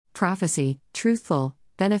Prophecy, truthful,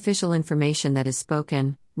 beneficial information that is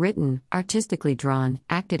spoken, written, artistically drawn,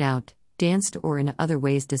 acted out, danced, or in other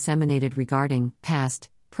ways disseminated regarding past,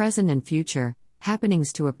 present, and future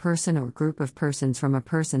happenings to a person or group of persons from a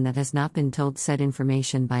person that has not been told said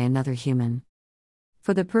information by another human.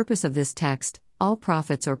 For the purpose of this text, all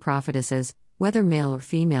prophets or prophetesses, whether male or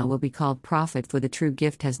female, will be called prophet, for the true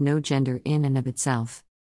gift has no gender in and of itself.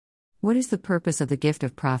 What is the purpose of the gift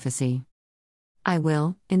of prophecy? I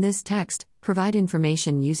will, in this text, provide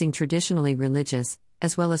information using traditionally religious,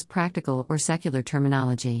 as well as practical or secular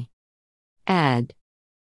terminology. Add.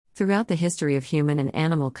 Throughout the history of human and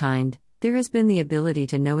animal kind, there has been the ability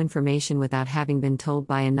to know information without having been told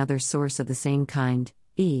by another source of the same kind,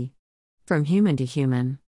 from human to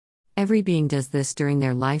human. Every being does this during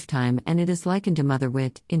their lifetime, and it is likened to mother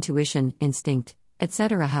wit, intuition, instinct,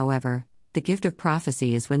 etc. However, the gift of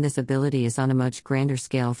prophecy is when this ability is on a much grander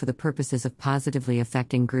scale for the purposes of positively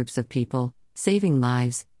affecting groups of people, saving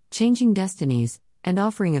lives, changing destinies, and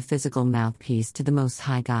offering a physical mouthpiece to the Most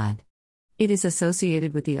High God. It is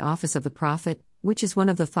associated with the office of the prophet, which is one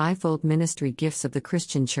of the fivefold ministry gifts of the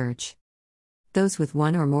Christian Church. Those with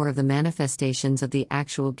one or more of the manifestations of the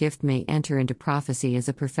actual gift may enter into prophecy as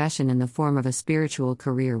a profession in the form of a spiritual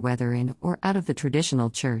career, whether in or out of the traditional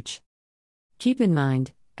church. Keep in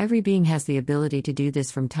mind, every being has the ability to do this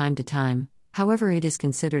from time to time, however, it is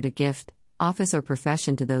considered a gift, office, or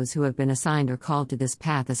profession to those who have been assigned or called to this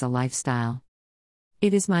path as a lifestyle.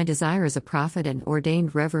 It is my desire as a prophet and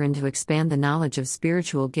ordained reverend to expand the knowledge of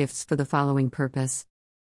spiritual gifts for the following purpose.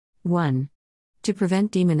 1. To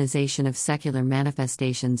prevent demonization of secular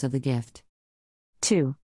manifestations of the gift.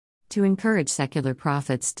 2. To encourage secular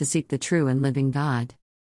prophets to seek the true and living God.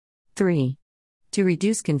 3. To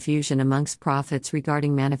reduce confusion amongst prophets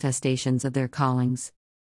regarding manifestations of their callings.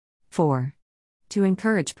 4. To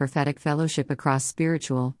encourage prophetic fellowship across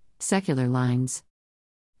spiritual, secular lines.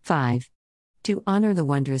 5. To honor the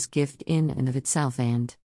wondrous gift in and of itself,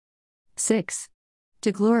 and 6.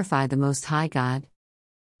 To glorify the Most High God.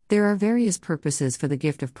 There are various purposes for the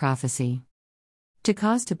gift of prophecy. To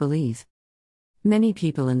cause to believe. Many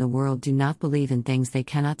people in the world do not believe in things they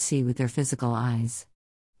cannot see with their physical eyes.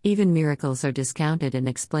 Even miracles are discounted and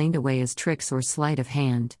explained away as tricks or sleight of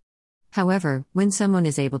hand. However, when someone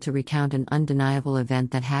is able to recount an undeniable event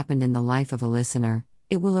that happened in the life of a listener,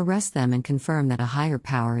 it will arrest them and confirm that a higher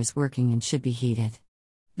power is working and should be heeded.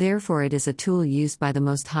 Therefore, it is a tool used by the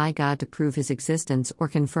Most High God to prove His existence or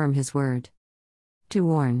confirm His word. To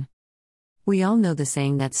warn. We all know the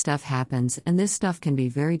saying that stuff happens, and this stuff can be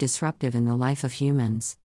very disruptive in the life of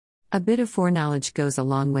humans. A bit of foreknowledge goes a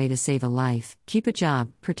long way to save a life, keep a job,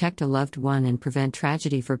 protect a loved one, and prevent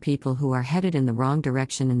tragedy for people who are headed in the wrong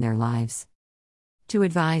direction in their lives. To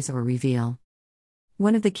advise or reveal.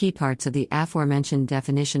 One of the key parts of the aforementioned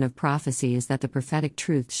definition of prophecy is that the prophetic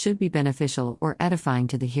truth should be beneficial or edifying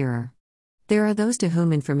to the hearer. There are those to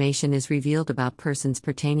whom information is revealed about persons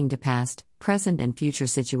pertaining to past, present, and future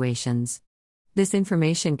situations. This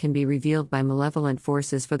information can be revealed by malevolent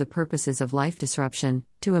forces for the purposes of life disruption,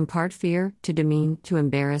 to impart fear, to demean, to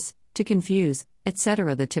embarrass, to confuse,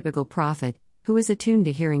 etc. The typical prophet, who is attuned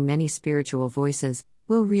to hearing many spiritual voices,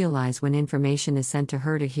 will realize when information is sent to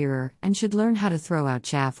her to hearer, and should learn how to throw out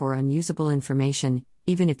chaff or unusable information,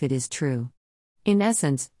 even if it is true. In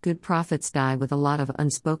essence, good prophets die with a lot of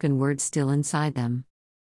unspoken words still inside them.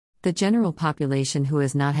 The general population who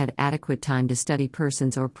has not had adequate time to study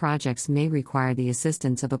persons or projects may require the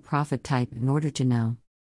assistance of a prophet type in order to know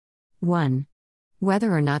 1.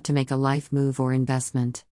 Whether or not to make a life move or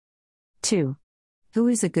investment. 2. Who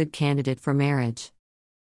is a good candidate for marriage.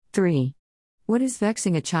 3. What is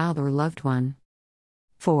vexing a child or loved one.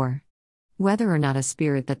 4. Whether or not a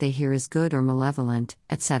spirit that they hear is good or malevolent,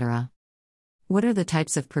 etc. What are the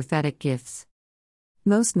types of prophetic gifts?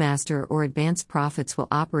 Most master or advanced prophets will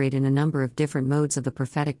operate in a number of different modes of the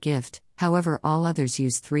prophetic gift, however, all others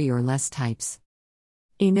use 3 or less types.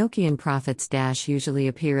 Enochian prophets usually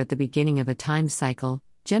appear at the beginning of a time cycle,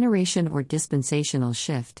 generation, or dispensational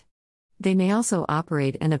shift. They may also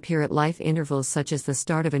operate and appear at life intervals such as the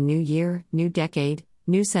start of a new year, new decade,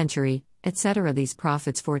 new century, etc. These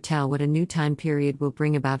prophets foretell what a new time period will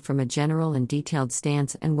bring about from a general and detailed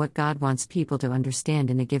stance and what God wants people to understand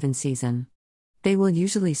in a given season. They will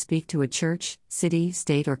usually speak to a church, city,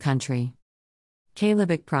 state, or country.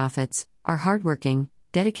 Calibic prophets are hardworking,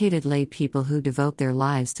 dedicated lay people who devote their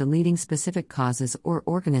lives to leading specific causes or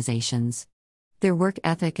organizations. Their work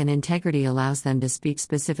ethic and integrity allows them to speak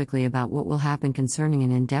specifically about what will happen concerning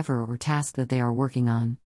an endeavor or task that they are working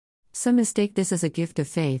on. Some mistake this as a gift of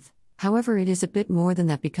faith, however, it is a bit more than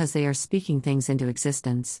that because they are speaking things into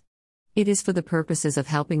existence. It is for the purposes of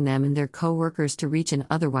helping them and their co-workers to reach an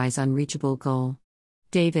otherwise unreachable goal.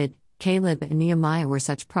 David, Caleb, and Nehemiah were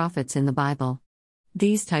such prophets in the Bible.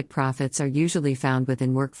 These type prophets are usually found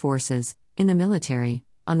within workforces, in the military,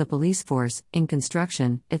 on the police force, in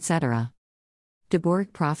construction, etc. Deborah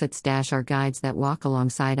prophets are guides that walk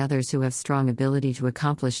alongside others who have strong ability to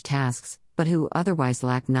accomplish tasks, but who otherwise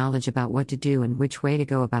lack knowledge about what to do and which way to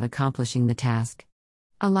go about accomplishing the task.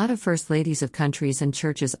 A lot of first ladies of countries and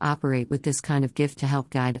churches operate with this kind of gift to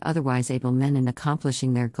help guide otherwise able men in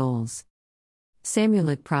accomplishing their goals.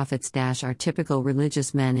 Samuelic prophets are typical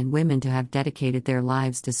religious men and women to have dedicated their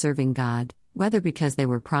lives to serving God, whether because they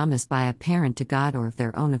were promised by a parent to God or of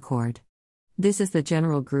their own accord. This is the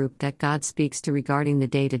general group that God speaks to regarding the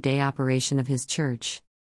day-to-day operation of His church.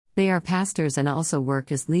 They are pastors and also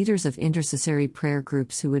work as leaders of intercessory prayer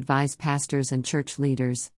groups who advise pastors and church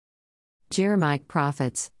leaders. Jeremiah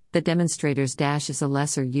prophets, the demonstrators is a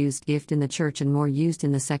lesser used gift in the church and more used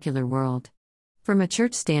in the secular world. From a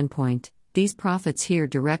church standpoint, these prophets hear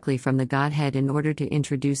directly from the Godhead in order to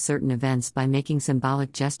introduce certain events by making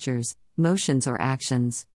symbolic gestures, motions, or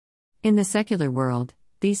actions. In the secular world,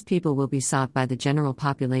 these people will be sought by the general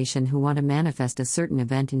population who want to manifest a certain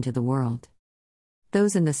event into the world.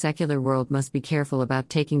 Those in the secular world must be careful about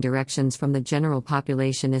taking directions from the general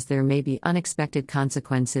population, as there may be unexpected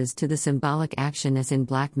consequences to the symbolic action, as in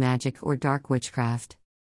black magic or dark witchcraft.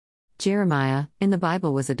 Jeremiah, in the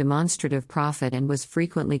Bible, was a demonstrative prophet and was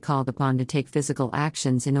frequently called upon to take physical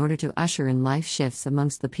actions in order to usher in life shifts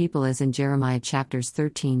amongst the people, as in Jeremiah chapters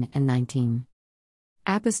 13 and 19.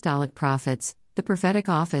 Apostolic prophets, the prophetic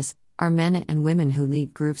office, are men and women who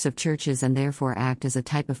lead groups of churches and therefore act as a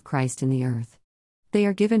type of Christ in the earth. They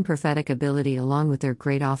are given prophetic ability along with their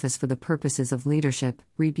great office for the purposes of leadership,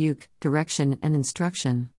 rebuke, direction, and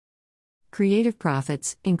instruction. Creative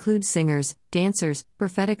prophets include singers, dancers,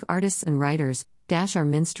 prophetic artists, and writers, are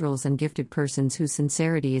minstrels and gifted persons whose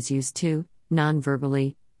sincerity is used to,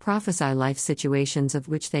 non-verbally, prophesy life situations of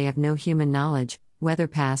which they have no human knowledge, whether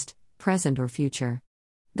past, present, or future.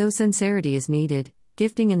 Though sincerity is needed,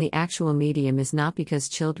 gifting in the actual medium is not, because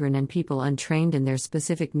children and people untrained in their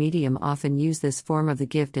specific medium often use this form of the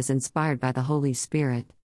gift as inspired by the Holy Spirit.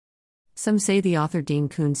 Some say the author Dean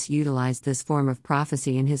Koontz utilized this form of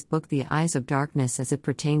prophecy in his book The Eyes of Darkness as it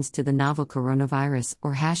pertains to the novel coronavirus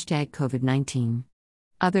or #COVID-19.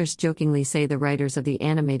 Others jokingly say the writers of the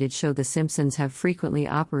animated show The Simpsons have frequently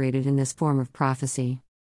operated in this form of prophecy.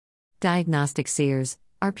 Diagnostic seers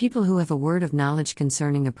are people who have a word of knowledge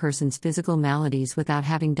concerning a person's physical maladies without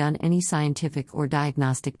having done any scientific or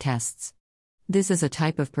diagnostic tests. This is a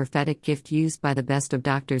type of prophetic gift used by the best of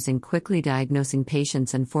doctors in quickly diagnosing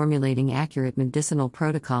patients and formulating accurate medicinal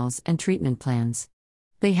protocols and treatment plans.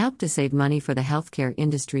 They help to save money for the healthcare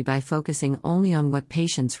industry by focusing only on what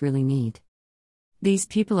patients really need. These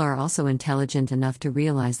people are also intelligent enough to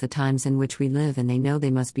realize the times in which we live, and they know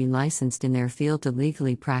they must be licensed in their field to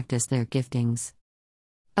legally practice their giftings.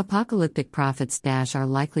 Apocalyptic prophets are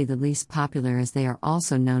likely the least popular, as they are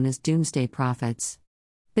also known as doomsday prophets.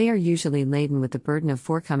 They are usually laden with the burden of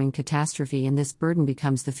forthcoming catastrophe, and this burden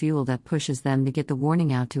becomes the fuel that pushes them to get the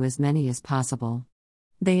warning out to as many as possible.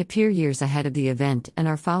 They appear years ahead of the event and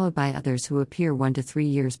are followed by others who appear 1 to 3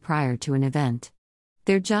 years prior to an event.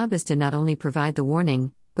 Their job is to not only provide the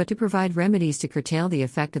warning, but to provide remedies to curtail the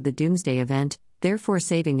effect of the doomsday event, therefore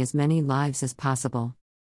saving as many lives as possible.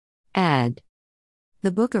 Add.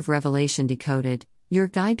 The Book of Revelation Decoded, your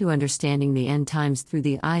guide to understanding the end times through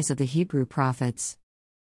the eyes of the Hebrew prophets.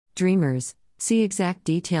 Dreamers, see exact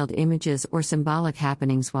detailed images or symbolic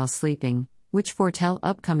happenings while sleeping, which foretell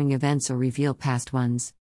upcoming events or reveal past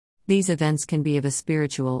ones. These events can be of a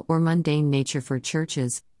spiritual or mundane nature for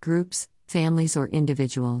churches, groups, families, or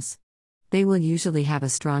individuals. They will usually have a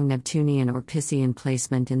strong Neptunian or Piscean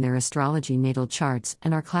placement in their astrology natal charts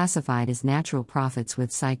and are classified as natural prophets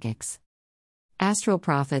with psychics. Astral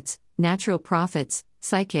prophets, natural prophets,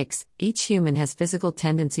 psychics. Each human has physical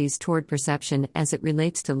tendencies toward perception as it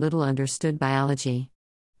relates to little understood biology.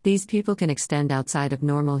 These people can extend outside of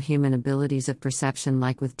normal human abilities of perception,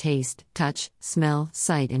 like with taste, touch, smell,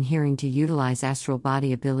 sight, and hearing, to utilize astral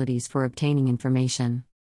body abilities for obtaining information.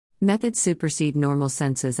 Methods supersede normal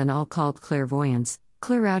senses and all called clairvoyance,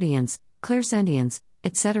 clairaudience, clairsentience,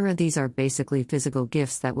 etc. These are basically physical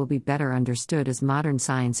gifts that will be better understood as modern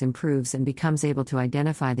science improves and becomes able to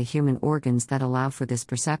identify the human organs that allow for this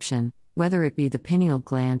perception, whether it be the pineal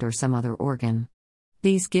gland or some other organ.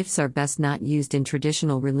 These gifts are best not used in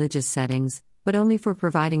traditional religious settings, but only for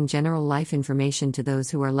providing general life information to those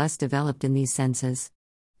who are less developed in these senses.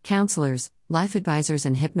 Counselors, life advisors,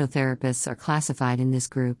 and hypnotherapists are classified in this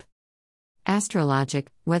group. Astrologic,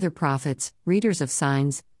 weather prophets, readers of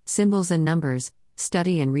signs, symbols and numbers,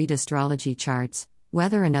 study and read astrology charts,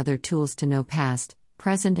 weather and other tools to know past,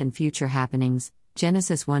 present and future happenings,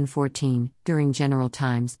 Genesis 1:14, during general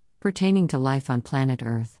times, pertaining to life on planet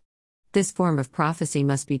Earth. This form of prophecy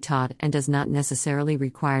must be taught and does not necessarily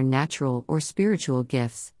require natural or spiritual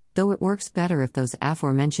gifts, though it works better if those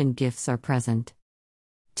aforementioned gifts are present.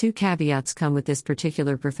 Two caveats come with this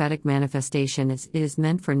particular prophetic manifestation as it is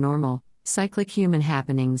meant for normal, cyclic human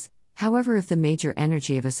happenings. However, if the major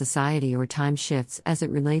energy of a society or time shifts as it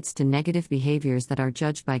relates to negative behaviors that are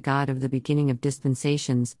judged by God of the beginning of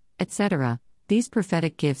dispensations, etc., these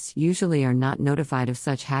prophetic gifts usually are not notified of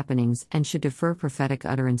such happenings and should defer prophetic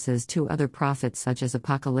utterances to other prophets such as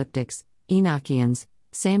apocalyptics, Enochians,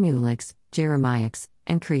 Samuelics, Jeremiacs,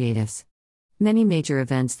 and creatives. Many major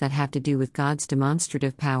events that have to do with God's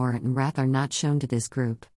demonstrative power and wrath are not shown to this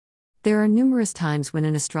group. There are numerous times when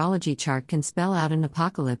an astrology chart can spell out an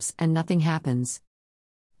apocalypse and nothing happens.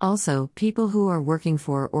 Also, people who are working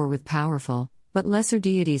for or with powerful, but lesser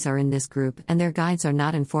deities are in this group and their guides are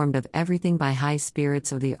not informed of everything by high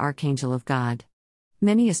spirits or the Archangel of God.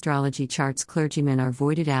 Many astrology charts clergymen are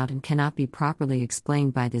voided out and cannot be properly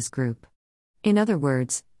explained by this group. In other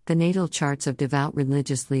words, the natal charts of devout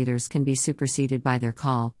religious leaders can be superseded by their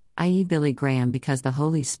call, i.e. Billy Graham, because the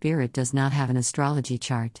Holy Spirit does not have an astrology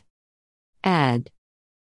chart. Add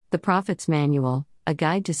The Prophet's Manual, a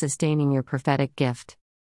guide to sustaining your prophetic gift.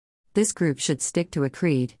 This group should stick to a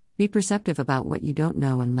creed, be perceptive about what you don't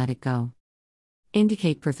know and let it go.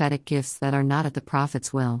 Indicate prophetic gifts that are not at the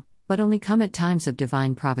prophet's will, but only come at times of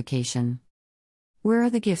divine provocation. Where are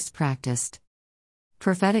the gifts practiced?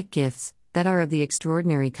 Prophetic gifts, that are of the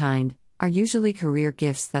extraordinary kind, are usually career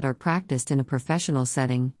gifts that are practiced in a professional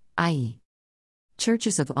setting, i.e.,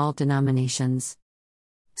 churches of all denominations,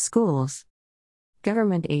 schools,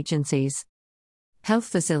 government agencies, health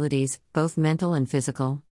facilities, both mental and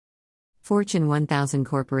physical, Fortune 1000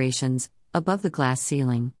 corporations, above the glass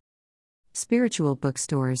ceiling, spiritual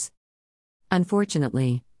bookstores.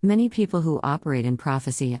 Unfortunately, many people who operate in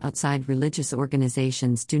prophecy outside religious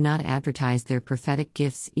organizations do not advertise their prophetic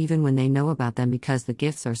gifts even when they know about them because the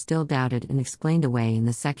gifts are still doubted and explained away in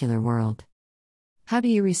the secular world. How do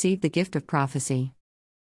you receive the gift of prophecy?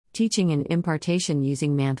 Teaching and impartation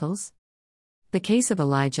using mantles? The case of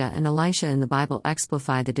Elijah and Elisha in the Bible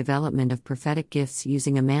exemplify the development of prophetic gifts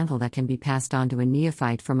using a mantle that can be passed on to a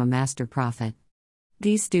neophyte from a master prophet.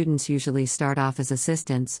 These students usually start off as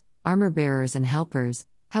assistants, armor-bearers and helpers,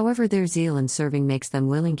 however their zeal in serving makes them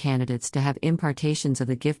willing candidates to have impartations of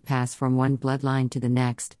the gift pass from one bloodline to the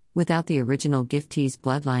next, without the original giftee's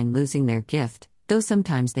bloodline losing their gift, though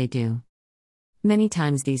sometimes they do. Many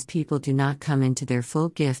times these people do not come into their full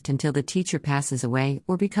gift until the teacher passes away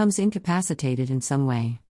or becomes incapacitated in some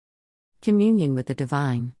way. Communion with the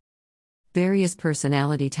divine. Various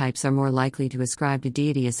personality types are more likely to ascribe to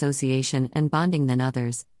deity association and bonding than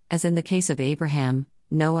others, as in the case of Abraham,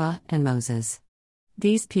 Noah, and Moses.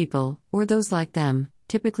 These people, or those like them,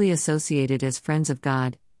 typically associated as friends of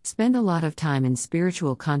God, spend a lot of time in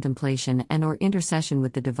spiritual contemplation and or intercession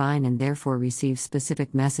with the divine and therefore receive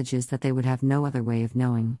specific messages that they would have no other way of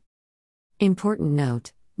knowing. Important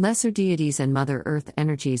note, lesser deities and Mother Earth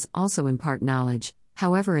energies also impart knowledge,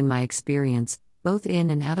 however in my experience, both in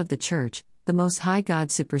and out of the church, the Most High God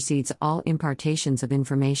supersedes all impartations of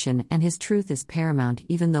information and His truth is paramount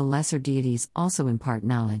even though lesser deities also impart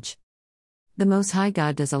knowledge. The Most High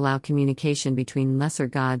God does allow communication between lesser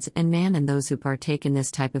gods and man, and those who partake in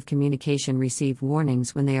this type of communication receive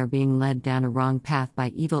warnings when they are being led down a wrong path by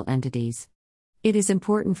evil entities. It is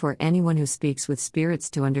important for anyone who speaks with spirits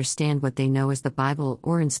to understand what they know as the Bible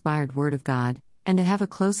or inspired Word of God, and to have a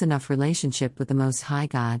close enough relationship with the Most High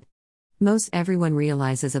God. Most everyone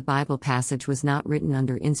realizes a Bible passage was not written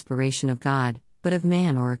under inspiration of God, but of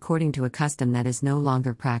man or according to a custom that is no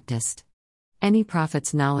longer practiced. Any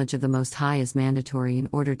prophet's knowledge of the Most High is mandatory in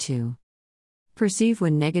order to perceive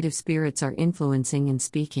when negative spirits are influencing and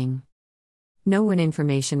speaking. Know when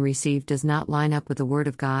information received does not line up with the Word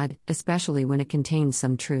of God, especially when it contains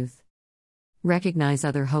some truth. Recognize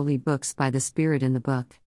other holy books by the Spirit in the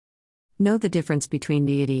book. Know the difference between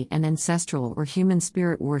deity and ancestral or human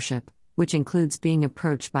spirit worship, which includes being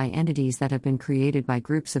approached by entities that have been created by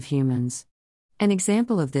groups of humans. An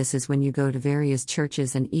example of this is when you go to various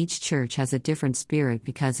churches and each church has a different spirit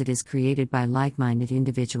because it is created by like-minded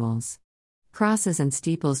individuals. Crosses and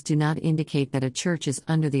steeples do not indicate that a church is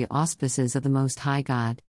under the auspices of the Most High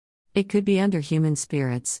God. It could be under human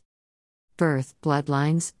spirits. Birth,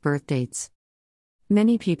 bloodlines, birth dates.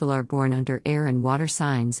 Many people are born under air and water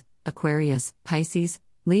signs: Aquarius, Pisces,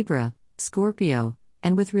 Libra, Scorpio,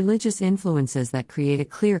 and with religious influences that create a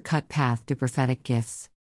clear-cut path to prophetic gifts.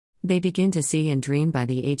 They begin to see and dream by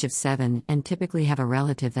the age of 7 and typically have a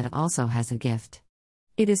relative that also has a gift.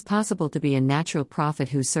 It is possible to be a natural prophet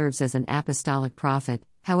who serves as an apostolic prophet,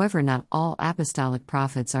 however, not all apostolic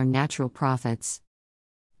prophets are natural prophets.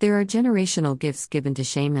 There are generational gifts given to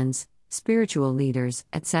shamans, spiritual leaders,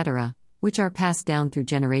 etc., which are passed down through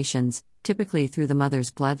generations, typically through the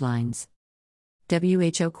mother's bloodlines.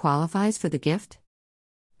 WHO qualifies for the gift?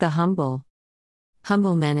 The humble.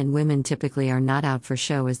 Humble men and women typically are not out for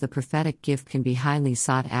show, as the prophetic gift can be highly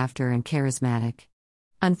sought after and charismatic.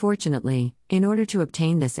 Unfortunately, in order to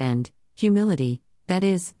obtain this end, humility, that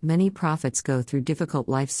is, many prophets go through difficult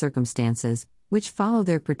life circumstances, which follow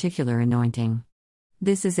their particular anointing.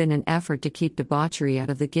 This is in an effort to keep debauchery out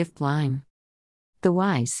of the gift line. The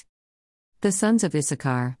wise. The sons of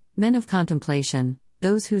Issachar, men of contemplation,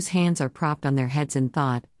 those whose hands are propped on their heads in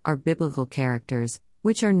thought, are biblical characters,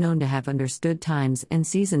 which are known to have understood times and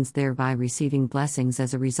seasons, thereby receiving blessings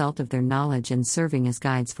as a result of their knowledge and serving as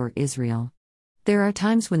guides for Israel. There are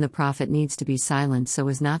times when the prophet needs to be silent so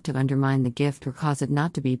as not to undermine the gift or cause it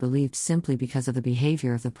not to be believed simply because of the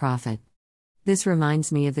behavior of the prophet. This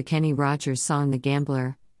reminds me of the Kenny Rogers song The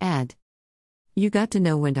Gambler, ad. You got to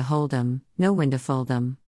know when to hold 'em, know when to fold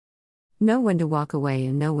 'em. Know when to walk away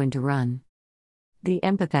and know when to run. The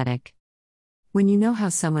empathetic. When you know how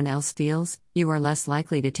someone else feels, you are less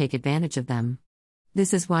likely to take advantage of them.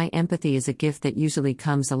 This is why empathy is a gift that usually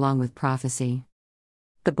comes along with prophecy.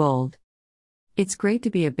 The bold. It's great to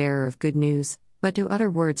be a bearer of good news, but to utter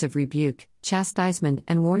words of rebuke, chastisement,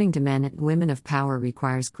 and warning to men and women of power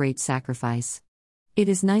requires great sacrifice. It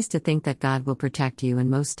is nice to think that God will protect you, and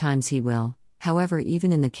most times He will. However,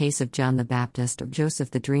 even in the case of John the Baptist or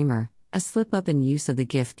Joseph the Dreamer, a slip-up in use of the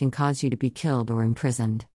gift can cause you to be killed or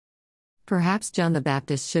imprisoned. Perhaps John the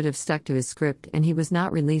Baptist should have stuck to his script and he was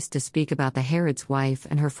not released to speak about the Herod's wife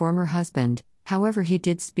and her former husband, however he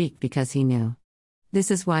did speak because he knew. This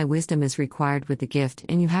is why wisdom is required with the gift,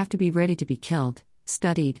 and you have to be ready to be killed,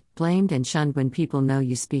 studied, blamed, and shunned when people know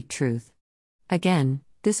you speak truth. Again,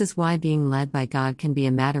 this is why being led by God can be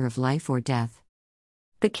a matter of life or death.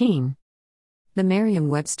 The keen. The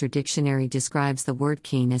Merriam-Webster dictionary describes the word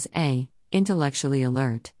keen as a, intellectually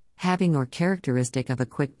alert, having or characteristic of a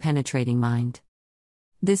quick penetrating mind.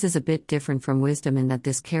 This is a bit different from wisdom in that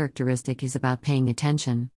this characteristic is about paying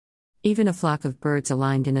attention. Even a flock of birds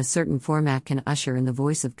aligned in a certain format can usher in the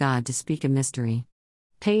voice of God to speak a mystery.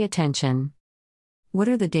 Pay attention. What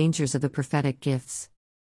are the dangers of the prophetic gifts?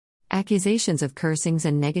 Accusations of cursings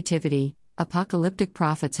and negativity. Apocalyptic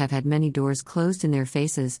prophets have had many doors closed in their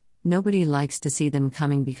faces. Nobody likes to see them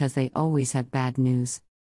coming because they always have bad news.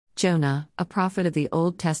 Jonah, a prophet of the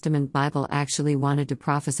Old Testament Bible, actually wanted to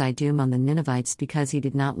prophesy doom on the Ninevites because he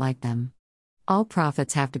did not like them. All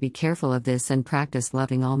prophets have to be careful of this and practice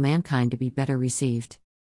loving all mankind to be better received.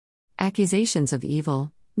 Accusations of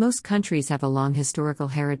evil. Most countries have a long historical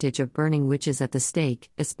heritage of burning witches at the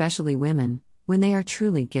stake, especially women, when they are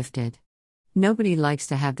truly gifted. Nobody likes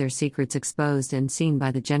to have their secrets exposed and seen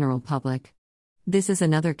by the general public. This is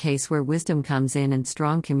another case where wisdom comes in and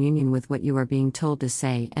strong communion with what you are being told to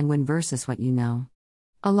say and when versus what you know.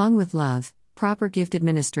 Along with love, proper gift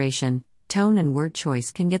administration, tone and word choice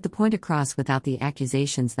can get the point across without the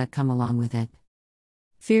accusations that come along with it.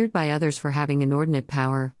 Feared by others for having inordinate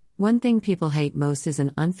power. One thing people hate most is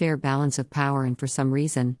an unfair balance of power, and for some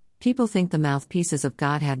reason, people think the mouthpieces of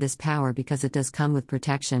God have this power because it does come with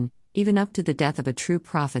protection, even up to the death of a true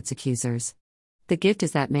prophet's accusers. The gift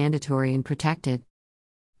is that mandatory and protected.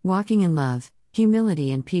 Walking in love,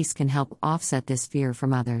 humility, and peace can help offset this fear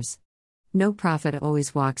from others. No prophet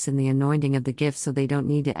always walks in the anointing of the gift, so they don't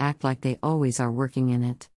need to act like they always are working in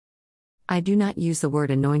it. I do not use the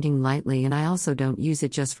word anointing lightly, and I also don't use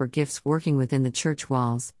it just for gifts working within the church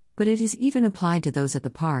walls, but it is even applied to those at the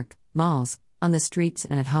park, malls, on the streets,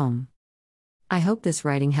 and at home. I hope this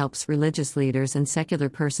writing helps religious leaders and secular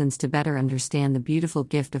persons to better understand the beautiful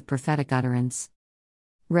gift of prophetic utterance.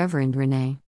 Reverend Renee.